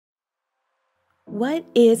What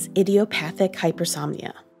is idiopathic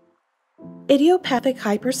hypersomnia? Idiopathic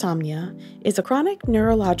hypersomnia is a chronic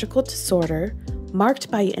neurological disorder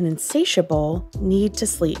marked by an insatiable need to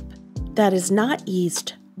sleep that is not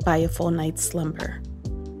eased by a full night's slumber.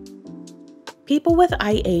 People with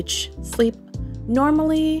IH sleep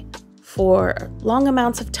normally for long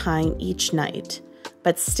amounts of time each night,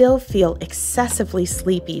 but still feel excessively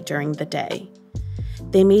sleepy during the day.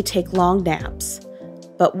 They may take long naps,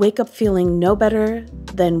 but wake up feeling no better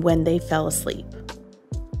than when they fell asleep.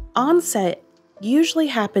 Onset usually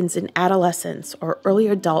happens in adolescence or early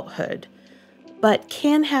adulthood, but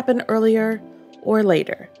can happen earlier or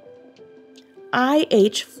later.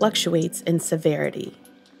 IH fluctuates in severity,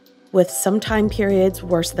 with some time periods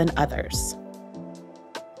worse than others.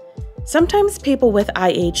 Sometimes people with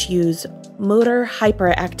IH use motor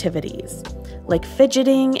hyperactivities, like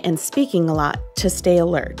fidgeting and speaking a lot, to stay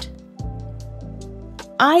alert.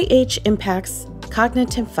 IH impacts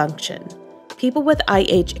cognitive function. People with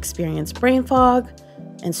IH experience brain fog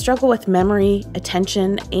and struggle with memory,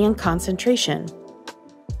 attention, and concentration.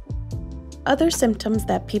 Other symptoms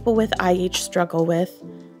that people with IH struggle with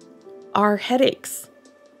are headaches,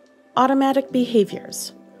 automatic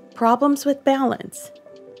behaviors, problems with balance,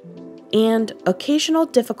 and occasional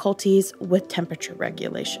difficulties with temperature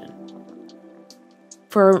regulation.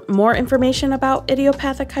 For more information about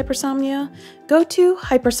idiopathic hypersomnia, go to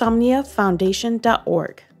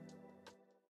hypersomniafoundation.org.